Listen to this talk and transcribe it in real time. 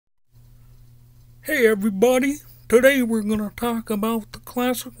Hey everybody, today we're going to talk about the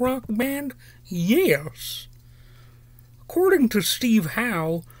classic rock band Yes. According to Steve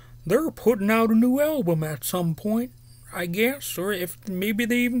Howe, they're putting out a new album at some point, I guess, or if maybe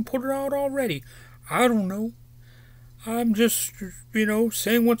they even put it out already. I don't know. I'm just,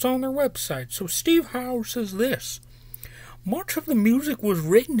 saying what's on their website. So Steve Howe says this: much of the music was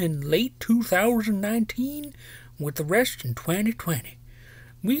written in late 2019, with the rest in 2020.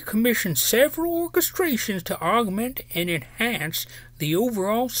 We commissioned several orchestrations to augment and enhance the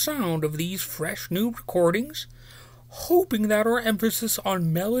overall sound of these fresh new recordings, hoping that our emphasis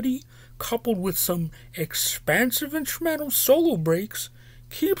on melody, coupled with some expansive instrumental solo breaks,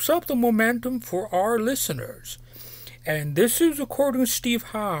 keeps up the momentum for our listeners. And this is according to Steve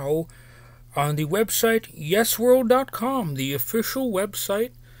Howe on the website yesworld.com, the official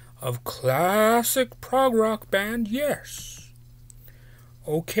website of classic prog rock band Yes.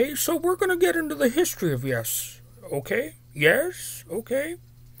 Okay, so we're going to get into the history of Yes. Okay? Yes? Okay.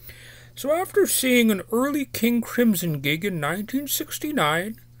 So after seeing an early King Crimson gig in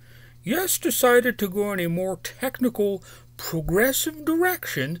 1969, Yes decided to go in a more technical, progressive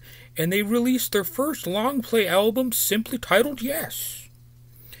direction, and they released their first long-play album simply titled Yes.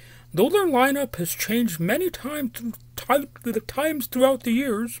 Though their lineup has changed many times throughout the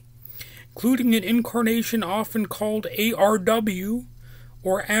years, including an incarnation often called ARW,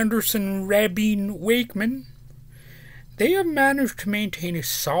 or Anderson Rabin Wakeman, they have managed to maintain a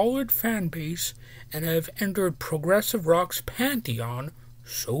solid fan base and have entered progressive rock's pantheon,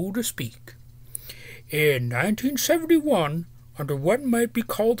 so to speak. In 1971, under what might be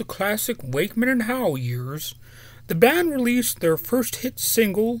called the classic Wakeman and Howe years, the band released their first hit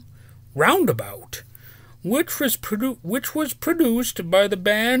single, Roundabout, which was produced by the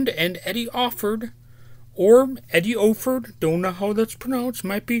band and Eddie Offord, or Eddie Offord, don't know how that's pronounced,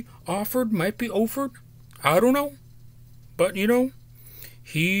 might be Offord, might be Offord, I don't know. But,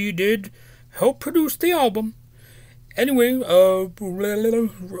 he did help produce the album. Anyway,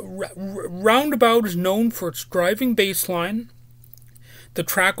 Roundabout is known for its driving bass line. The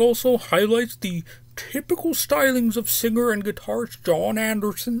track also highlights the typical stylings of singer and guitarist John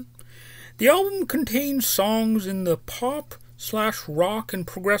Anderson. The album contains songs in the pop/rock and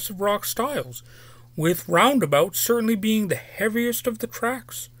progressive rock styles, with Roundabout certainly being the heaviest of the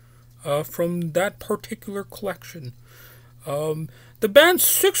tracks from that particular collection. The band's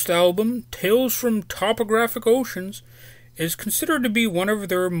sixth album, Tales from Topographic Oceans, is considered to be one of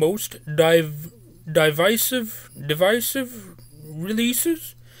their most divisive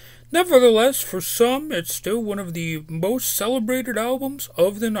releases. Nevertheless, for some, it's still one of the most celebrated albums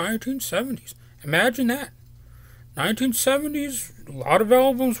of the 1970s. Imagine that. 1970s, a lot of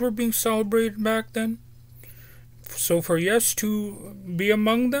albums were being celebrated back then. So for Yes to be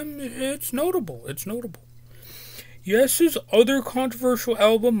among them, it's notable. Yes's other controversial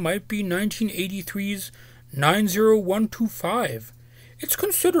album might be 1983's 90125. It's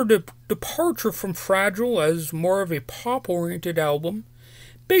considered a departure from Fragile as more of a pop-oriented album.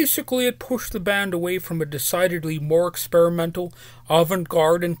 Basically, it pushed the band away from a decidedly more experimental,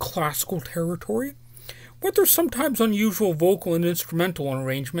 avant-garde, and classical territory, with their sometimes unusual vocal and instrumental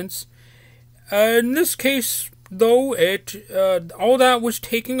arrangements. In this case, though, all that was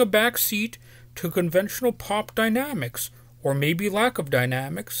taking a back seat to conventional pop dynamics, or maybe lack of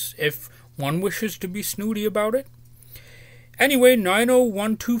dynamics, if one wishes to be snooty about it. Anyway,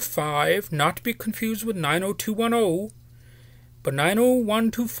 90125, not to be confused with 90210, but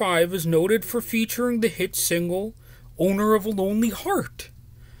 90125 is noted for featuring the hit single, Owner of a Lonely Heart,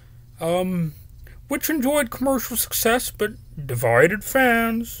 which enjoyed commercial success but divided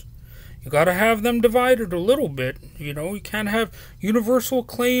fans. You gotta have them divided a little bit, you can't have universal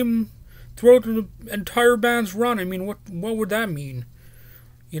acclaim throughout the entire band's run. I mean, what would that mean?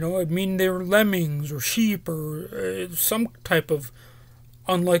 It'd mean they were lemmings or sheep or some type of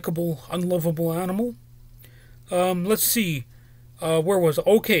unlikable, unlovable animal. Let's see. Where was it?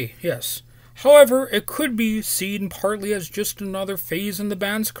 Okay, yes. However, it could be seen partly as just another phase in the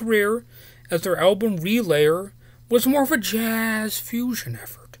band's career, as their album Relayer was more of a jazz fusion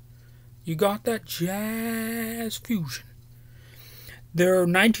effort. You got that jazz fusion. Their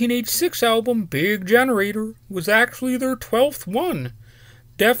 1986 album, Big Generator, was actually their 12th one,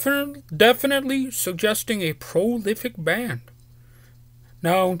 definitely suggesting a prolific band.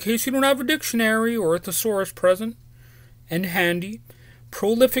 Now, in case you don't have a dictionary or a thesaurus present and handy,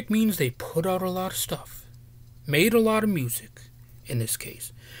 prolific means they put out a lot of stuff, made a lot of music, in this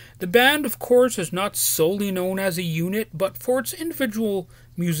case. The band, of course, is not solely known as a unit, but for its individual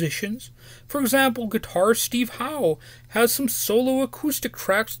musicians. For example, guitarist Steve Howe has some solo acoustic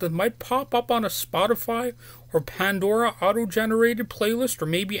tracks that might pop up on a Spotify or Pandora auto-generated playlist, or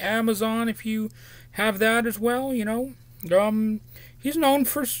maybe Amazon if you have that as well, you know. He's known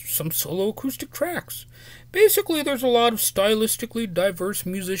for some solo acoustic tracks. Basically, there's a lot of stylistically diverse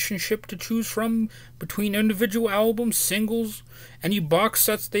musicianship to choose from between individual albums, singles, any box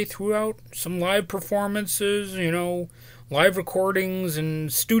sets they threw out, some live performances, you know, live recordings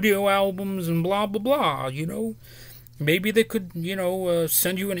and studio albums and blah, blah, blah, you know. Maybe they could,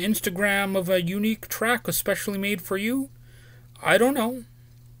 send you an Instagram of a unique track especially made for you. I don't know.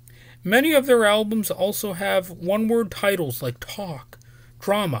 Many of their albums also have one-word titles like Talk,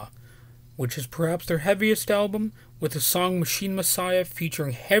 Drama, which is perhaps their heaviest album, with the song Machine Messiah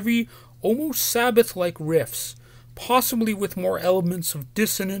featuring heavy, almost Sabbath-like riffs, possibly with more elements of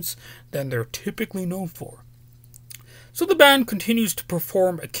dissonance than they're typically known for. So the band continues to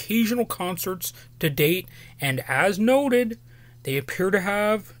perform occasional concerts to date, and as noted, they appear to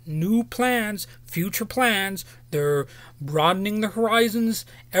have new plans, future plans. They're broadening their horizons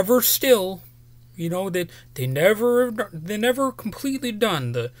ever still. You know, that they're never completely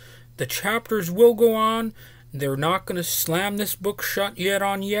done. The chapters will go on. They're not going to slam this book shut yet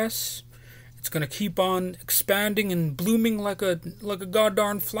on yes. It's going to keep on expanding and blooming like a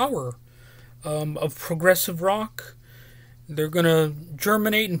goddarn flower of progressive rock. They're going to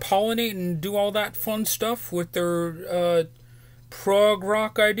germinate and pollinate and do all that fun stuff with their prog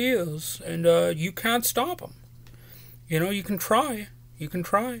rock ideas, and you can't stop them. You know, you can try,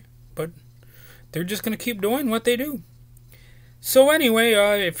 but they're just going to keep doing what they do. So anyway,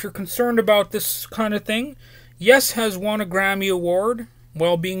 if you're concerned about this kind of thing, Yes has won a Grammy Award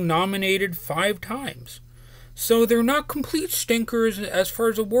while being nominated 5 times. So they're not complete stinkers as far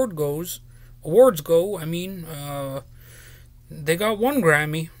as awards go. I mean, they got 1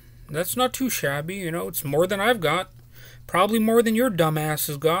 Grammy. That's not too shabby, you know, it's more than I've got. Probably more than your dumbass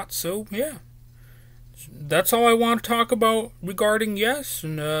has got, so yeah. That's all I want to talk about regarding Yes,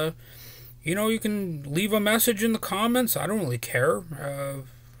 and you can leave a message in the comments. I don't really care.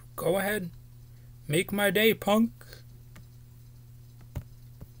 Go ahead. Make my day, punk.